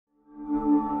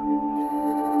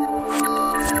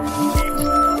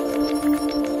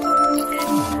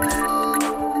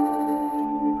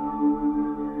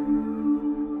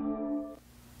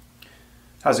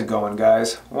How's it going,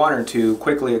 guys? Wanted to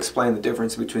quickly explain the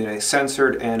difference between a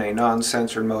censored and a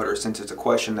non-censored motor, since it's a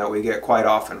question that we get quite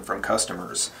often from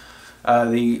customers.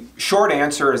 The short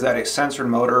answer is that a censored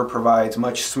motor provides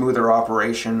much smoother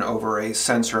operation over a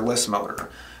sensorless motor.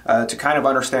 To kind of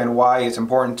understand why, it's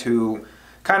important to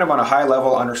kind of on a high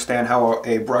level understand how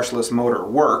a brushless motor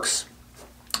works.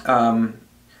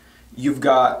 You've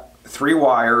got three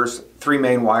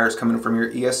main wires coming from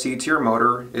your ESC to your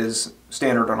motor is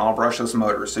standard on all brushless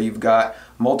motors. So you've got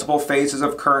multiple phases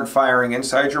of current firing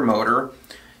inside your motor.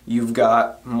 You've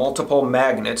got multiple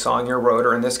magnets on your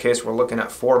rotor. In this case, we're looking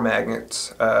at 4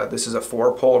 magnets. This is a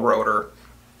 4-pole rotor.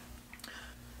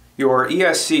 Your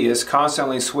ESC is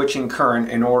constantly switching current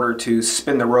in order to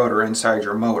spin the rotor inside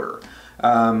your motor.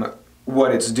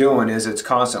 What it's doing is it's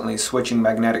constantly switching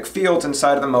magnetic fields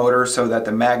inside of the motor so that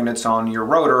the magnets on your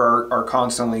rotor are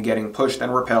constantly getting pushed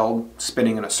and repelled,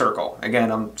 spinning in a circle.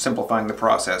 Again, I'm simplifying the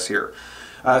process here.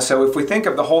 So if we think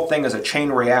of the whole thing as a chain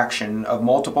reaction of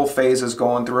multiple phases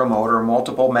going through a motor,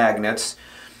 multiple magnets,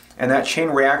 and that chain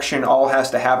reaction all has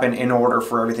to happen in order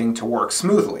for everything to work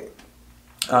smoothly.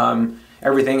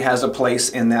 Everything has a place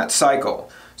in that cycle.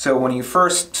 So when you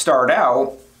first start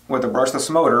out with a brushless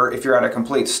motor, if you're at a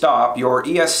complete stop, your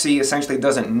ESC essentially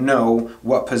doesn't know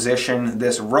what position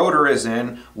this rotor is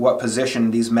in, what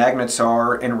position these magnets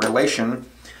are in relation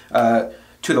to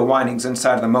the windings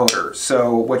inside of the motor.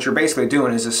 So what you're basically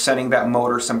doing is just sending that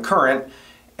motor some current,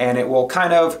 and it will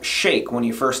kind of shake when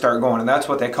you first start going, and that's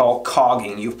what they call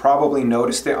cogging. You've probably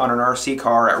noticed it on an RC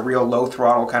car at real low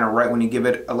throttle, kind of right when you give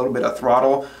it a little bit of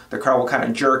throttle, the car will kind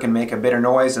of jerk and make a bit of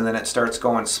noise, and then it starts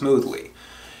going smoothly.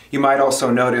 You might also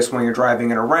notice when you're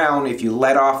driving it around, if you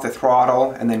let off the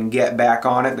throttle and then get back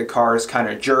on it, the car is kind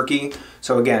of jerky.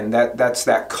 So again, that's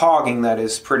that cogging that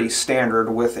is pretty standard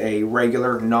with a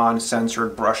regular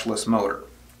non-censored brushless motor.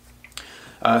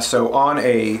 So on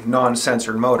a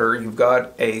non-censored motor, you've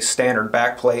got a standard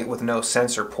backplate with no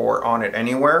sensor port on it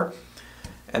anywhere.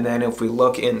 And then if we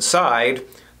look inside,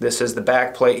 this is the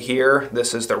backplate here,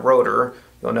 this is the rotor.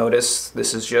 You'll notice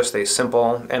this is just a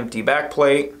simple empty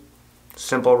backplate.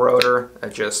 Simple rotor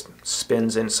that just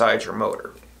spins inside your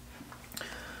motor.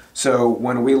 So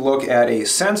when we look at a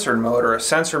sensor motor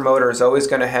is always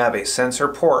going to have a sensor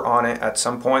port on it at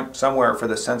some point somewhere for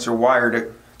the sensor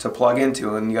wire to plug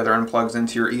into, and the other end plugs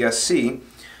into your ESC.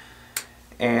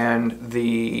 And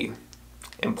the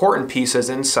important pieces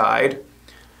inside,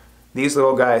 these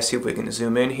little guys, see if we can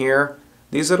zoom in here,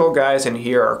 these little guys in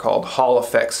here are called Hall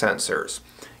effect sensors.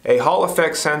 A Hall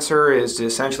effect sensor is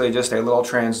essentially just a little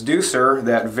transducer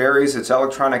that varies its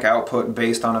electronic output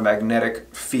based on a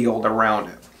magnetic field around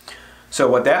it. So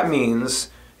what that means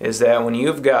is that when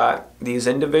you've got these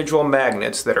individual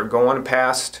magnets that are going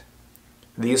past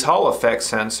these Hall effect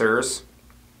sensors,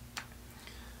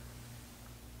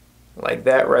 like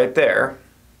that right there,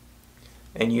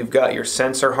 and you've got your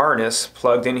sensor harness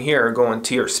plugged in here going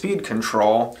to your speed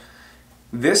control,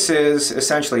 this is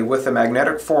essentially with the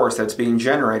magnetic force that's being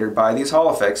generated by these Hall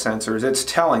effect sensors, it's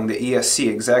telling the ESC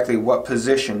exactly what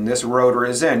position this rotor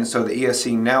is in, so the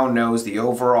ESC now knows the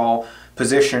overall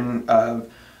position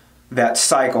of that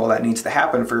cycle that needs to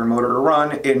happen for your motor to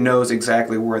run. It knows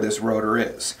exactly where this rotor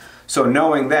is. So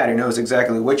knowing that, it knows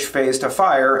exactly which phase to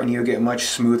fire, and you get much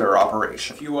smoother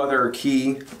operation. A few other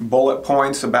key bullet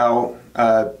points about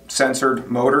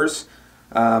censored motors.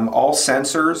 All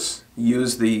sensors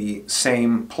use the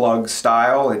same plug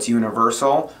style. It's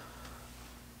universal.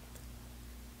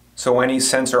 So any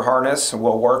sensor harness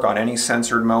will work on any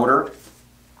censored motor.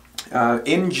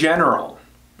 In general,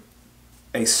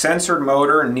 a censored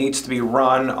motor needs to be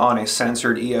run on a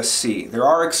censored ESC. There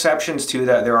are exceptions to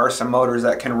that. There are some motors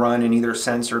that can run in either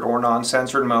censored or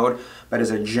non-censored mode, but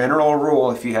as a general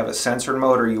rule, if you have a censored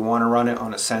motor, you want to run it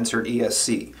on a censored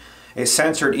ESC. A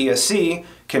censored ESC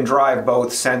can drive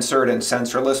both censored and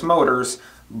sensorless motors,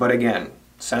 but again,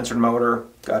 censored motor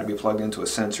got to be plugged into a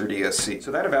censored ESC.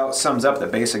 So that about sums up the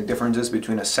basic differences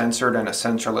between a censored and a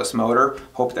sensorless motor.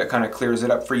 Hope that kind of clears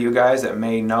it up for you guys that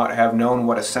may not have known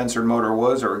what a censored motor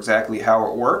was or exactly how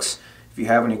it works. If you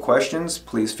have any questions,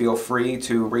 please feel free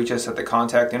to reach us at the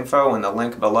contact info in the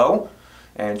link below,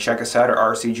 and check us out at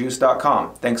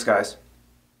rcjuice.com. Thanks, guys.